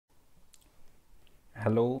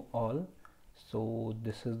Hello all. So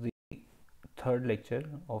this is the third lecture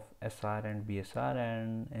of SR and BSR,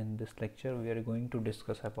 and in this lecture we are going to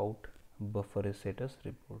discuss about buffer status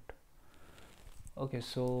report. Okay,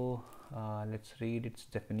 so let's read its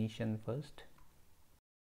definition first.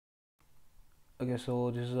 Okay, so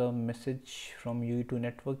this is a message from UE to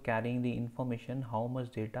network carrying the information how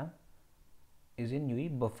much data is in UE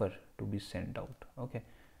buffer to be sent out. Okay,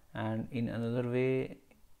 and in another way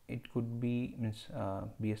it could be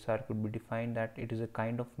BSR could be defined that it is a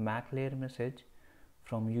kind of MAC layer message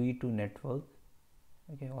from UE to network,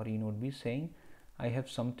 okay, or eNode B saying I have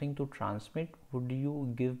something to transmit, would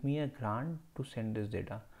you give me a grant to send this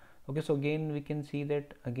data. Okay, so again we can see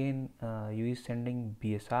that again UE is sending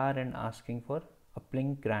BSR and asking for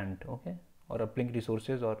uplink grant, okay, or uplink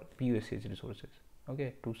resources or PUSCH resources,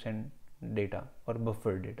 okay, to send data or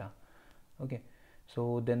buffer data. Okay,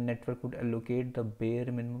 so then network would allocate the bare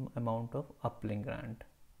minimum amount of uplink grant,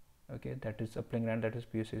 okay, that is uplink grant, that is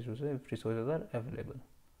PUSCH resources if resources are available.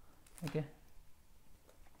 Okay,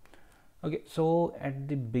 okay, so at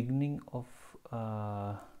the beginning of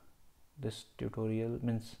this tutorial,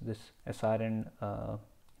 means this SR and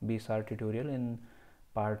BSR tutorial in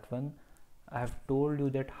part 1, I have told you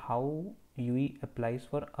that how UE applies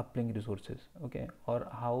for uplink resources, okay, or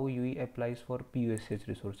how UE applies for PUSCH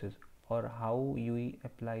resources, or how UE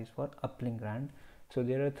applies for uplink grant. So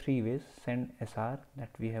there are three ways: send SR, that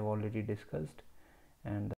we have already discussed,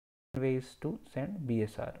 and the way is to send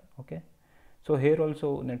BSR. Okay, so here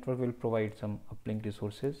also network will provide some uplink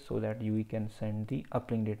resources so that UE can send the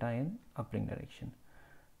uplink data in uplink direction.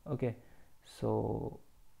 Okay, so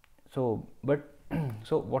but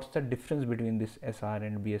so what's the difference between this SR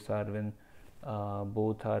and BSR when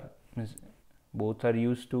both are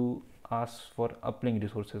used to ask for uplink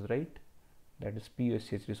resources, right? That is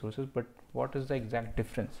PUSCH resources, but what is the exact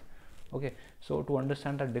difference? Okay, so to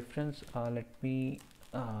understand the difference, let me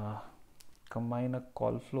combine a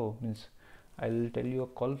call flow. Means I will tell you a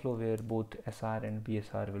call flow where both SR and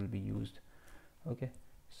BSR will be used. Okay,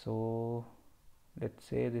 so let's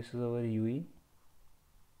say this is our UE,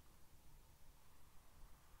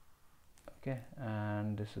 okay,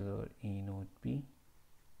 and this is our eNode B.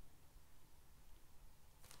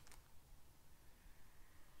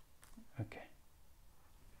 Okay,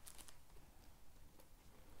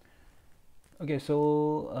 okay,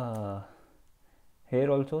 so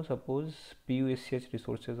here also suppose PUSCH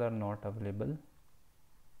resources are not available,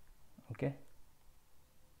 okay,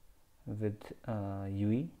 with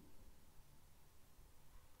UE,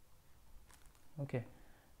 okay,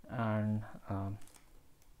 and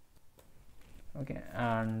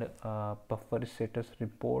buffer status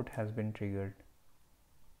report has been triggered.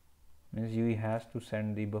 Means UE has to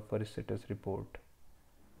send the buffer status report,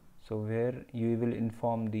 so where UE will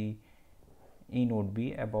inform the eNode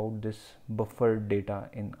B about this buffer data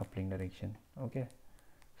in uplink direction. Okay,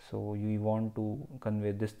 so you want to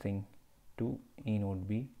convey this thing to eNode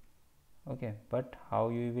B. Okay, but how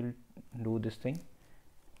you will do this thing?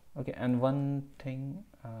 Okay, and one thing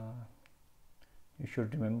you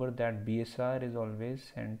should remember that BSR is always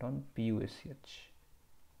sent on PUSCH.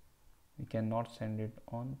 We cannot send it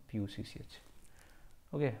on PUCCH.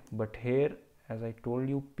 Okay, but here as I told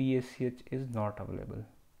you, PSCH is not available.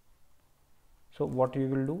 So what we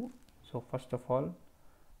will do? So first of all,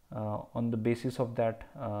 on the basis of that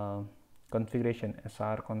configuration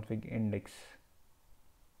SR config index,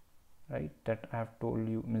 right, that I have told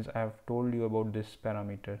you, means I have told you about this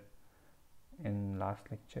parameter in last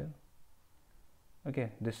lecture.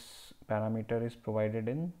 Okay, this parameter is provided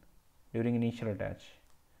in during initial attach,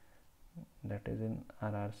 that is in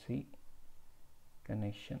RRC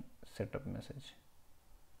connection setup message.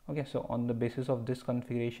 Okay, so on the basis of this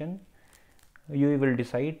configuration, you will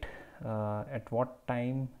decide at what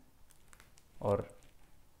time or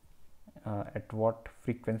at what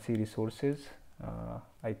frequency resources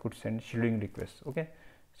I could send shielding requests. Okay,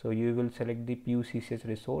 so you will select the PUCCH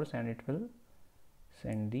resource and it will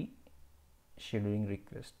send the shielding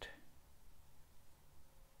request.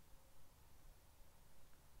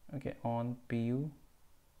 Okay, on PUCCH.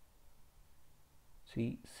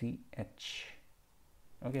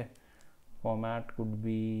 Okay, format could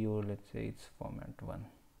be your, let's say it's format 1.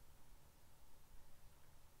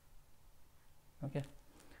 Okay,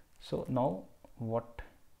 so now what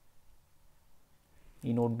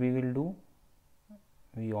eNode B will do?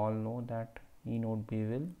 We all know that eNode B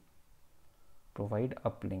will provide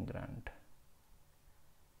uplink grant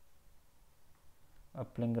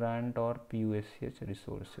or PUSCH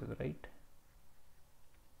resources, right?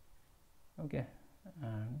 Okay,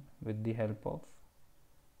 and with the help of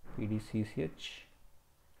PDCCH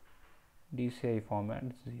DCI format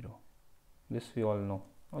 0. This we all know.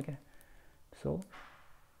 Okay, so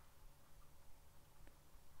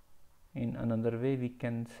in another way we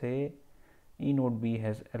can say eNode B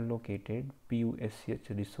has allocated PUSCH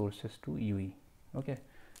resources to UE. Okay,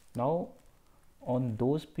 now on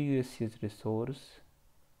those PUSCH resources,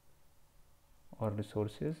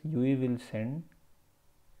 UE will send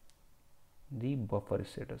the buffer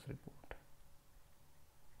status report.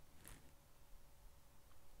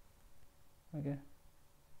 Okay,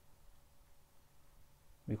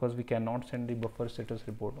 because we cannot send the buffer status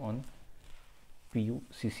report on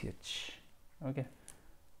PUCCH. Okay,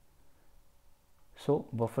 so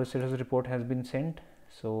buffer status report has been sent.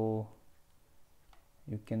 So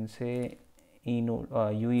you can say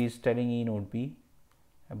eNode UE is telling eNode B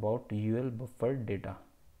about UL buffer data.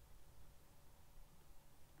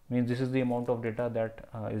 Means this is the amount of data that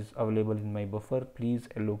is available in my buffer. Please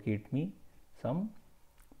allocate me some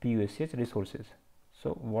PUSCH resources.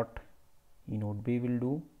 So what eNode B will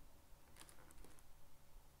do?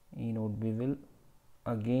 eNode B will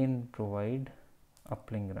again provide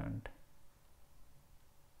uplink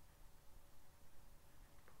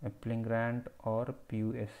grant or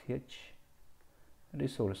PUSCH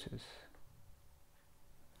resources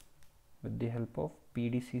with the help of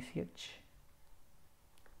PDCCH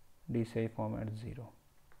DCI format 0.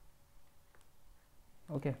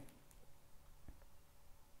 Okay,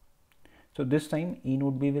 so this time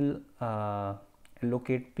eNode B will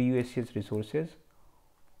allocate PUSCH resources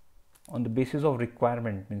on the basis of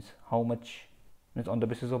requirement, means how much, means on the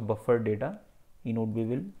basis of buffer data eNode B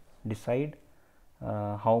will decide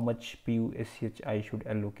how much PUSCH I should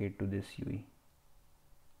allocate to this UE.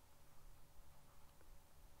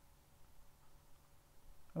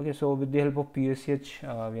 Okay, so with the help of PUSCH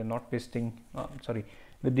we are not wasting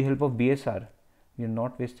with the help of BSR we are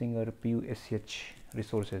not wasting our PUSCH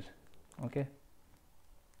resources. Okay,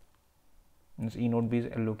 means eNode B is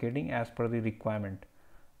allocating as per the requirement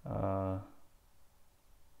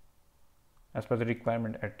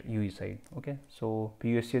at UE side. Okay, so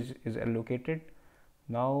PUSCH is allocated.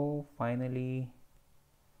 Now finally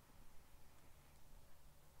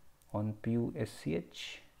on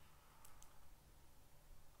PUSCH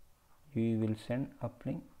UE will send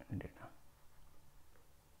uplink data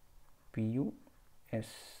PUSCH.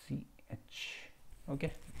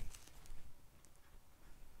 Okay,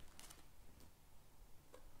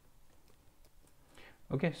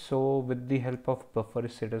 okay, so with the help of buffer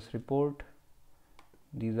status report,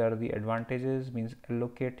 these are the advantages, means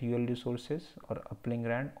allocate UL resources or uplink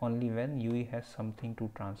grant only when UE has something to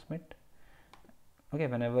transmit. Okay,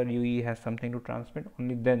 whenever UE has something to transmit,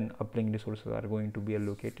 only then uplink resources are going to be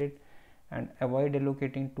allocated, and avoid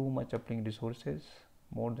allocating too much uplink resources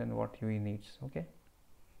more than what UE needs. Okay,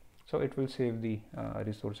 so it will save the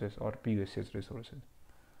resources or PUSCH resources.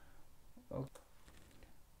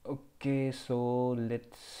 Okay, so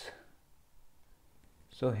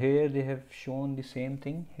here they have shown the same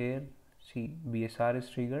thing. Here see BSR is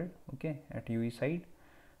triggered, okay, at UE side.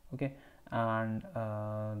 Okay, and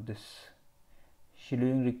this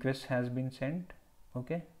scheduling request has been sent,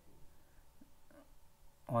 okay,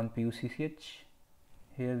 on PUCCH.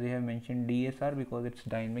 Here they have mentioned DSR because it's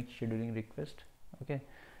dynamic scheduling request. Okay,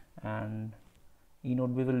 and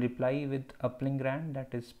eNode B will reply with uplink grant,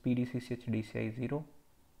 that is PDCCH DCI 0,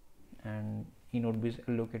 and eNode B is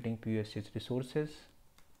allocating PUSCH resources,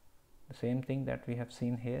 the same thing that we have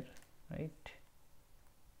seen here, right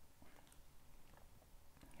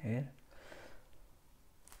here.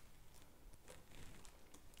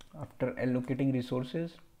 After allocating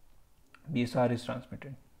resources, BSR is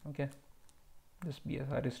transmitted. Okay, this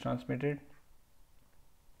BSR is transmitted.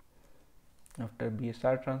 After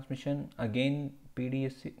BSR transmission, again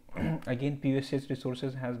PUSCH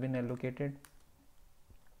resources has been allocated.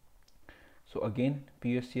 So again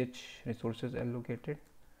PUSCH resources allocated.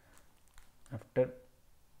 After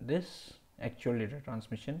this, actual data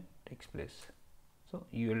transmission takes place. So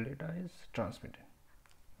UL data is transmitted.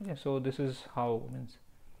 Okay, so this is how, means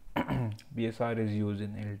BSR is used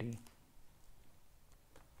in LTE.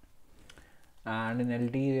 And in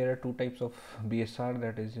LTE there are two types of BSR,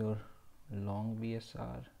 that is your long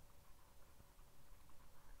BSR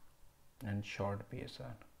and short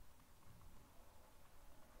BSR.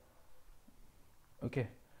 Okay,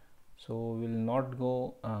 so we'll not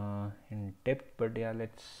go in depth, but yeah,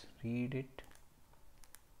 let's read it.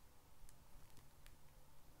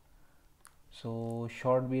 So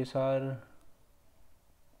short BSR,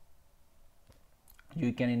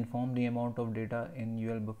 you can inform the amount of data in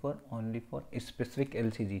UL buffer only for a specific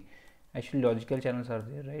LCG. Actually logical channels are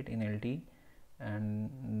there, right, in LTE,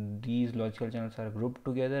 and these logical channels are grouped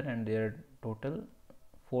together, and there are total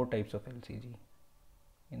 4 types of LCG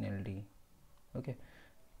in LD. Okay,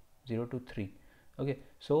 0 to 3. Okay,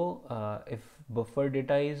 so if buffer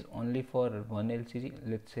data is only for one LCG,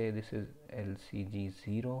 let's say this is LCG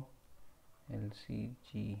 0,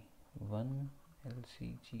 LCG 1,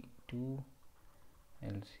 LCG 2,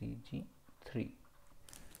 LCG 3.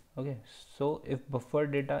 Okay, so if buffer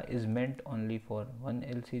data is meant only for one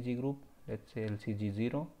LCG group, let's say LCG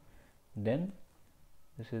 0, then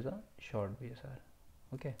this is a short BSR.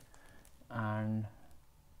 Okay, and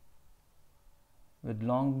with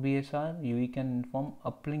long BSR, you can inform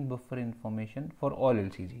uplink buffer information for all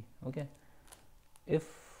LCG. Okay, if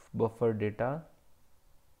buffer data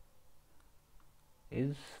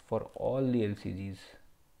is for all the LCGs,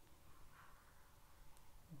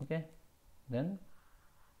 okay, then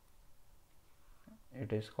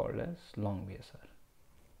it is called as long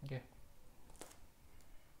BSR.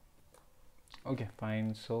 Okay,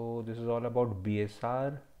 fine. So this is all about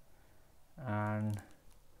BSR, and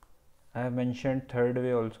I have mentioned third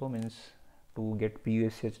way also, means to get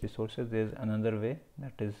PUSCH resources. There is another way,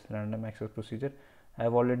 that is random access procedure. I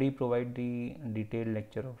have already provided the detailed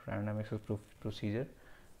lecture of random access procedure.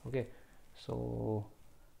 Okay, so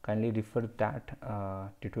kindly refer that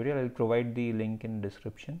tutorial. I will provide the link in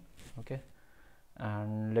description. Okay,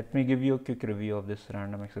 and let me give you a quick review of this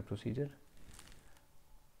random access procedure.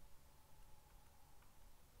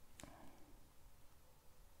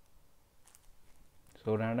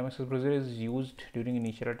 So random access procedure is used during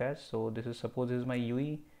initial attach. So this is, suppose this is my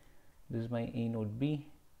UE, this is my E node B.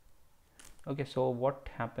 Okay, so what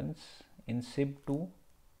happens in SIB2,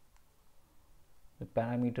 the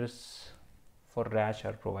parameters for RACH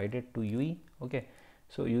are provided to UE. Okay,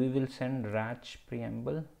 so UE will send RACH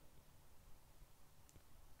preamble.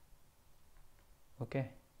 Okay,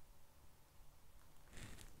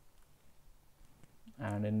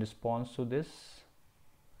 and in response to this,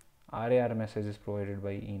 RAR message is provided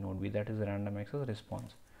by E node B, that is random access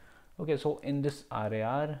response. Okay, so in this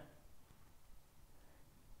RAR,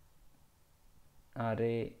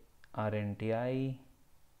 RNTI,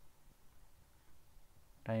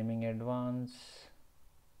 timing advance,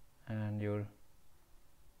 and your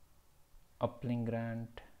uplink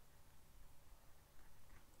grant,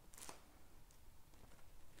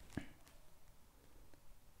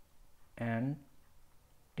 and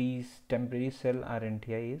T's temporary cell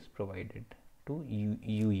RNTI is provided to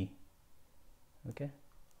UE. Okay,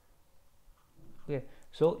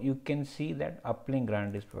 so you can see that uplink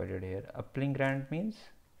grant is provided here. Uplink grant means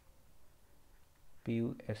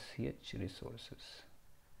PUSCH resources.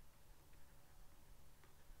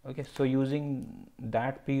 Okay, so using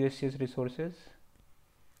that PUSCH resources,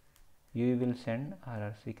 you will send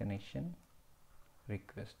RRC connection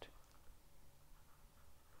request.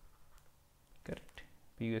 Correct,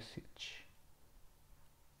 PUSCH.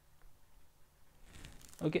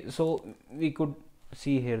 Okay, so we could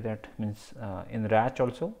see here that means in RACH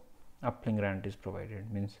also uplink grant is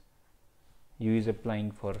provided, means U is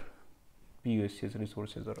applying for PUSCH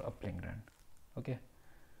resources or uplink grant. Okay,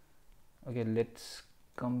 let's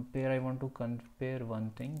compare. I want to compare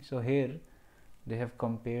one thing. So here they have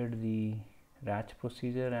compared the RACH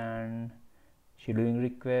procedure and scheduling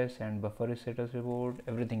request and buffer status report,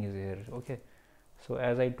 everything is here. Okay, so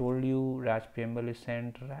as I told you, RACH preamble is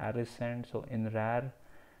sent, RAR is sent. So in RAR,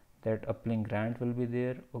 that uplink grant will be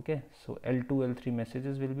there. Okay, so L2 L3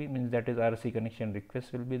 messages will be, means that is RC connection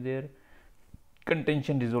request will be there,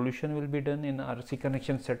 contention resolution will be done in RC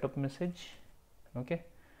connection setup message. Okay,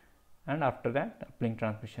 and after that uplink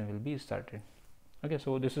transmission will be started. Okay,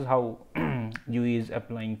 so this is how UE is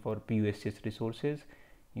applying for PUSCH resources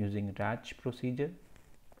using RACH procedure.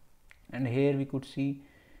 And here we could see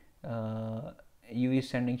UE is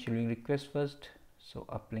sending scheduling request first. So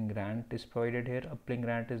uplink grant is provided here. Uplink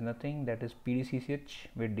grant is nothing, that is PDCCH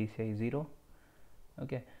with DCI 0.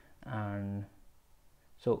 Okay, and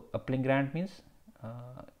so uplink grant means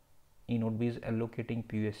E node B is allocating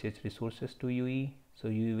PUSCH resources to UE. So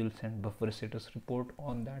UE will send buffer status report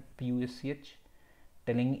on that PUSCH,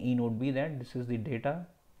 telling E node B that this is the data,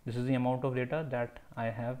 this is the amount of data that I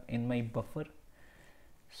have in my buffer.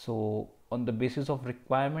 So on the basis of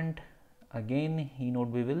requirement, again E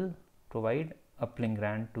node B will provide uplink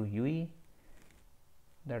grant to UE,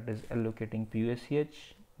 that is allocating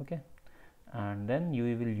PUSCH. Okay, and then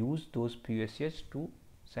UE will use those PUSCH to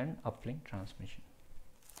send uplink transmission.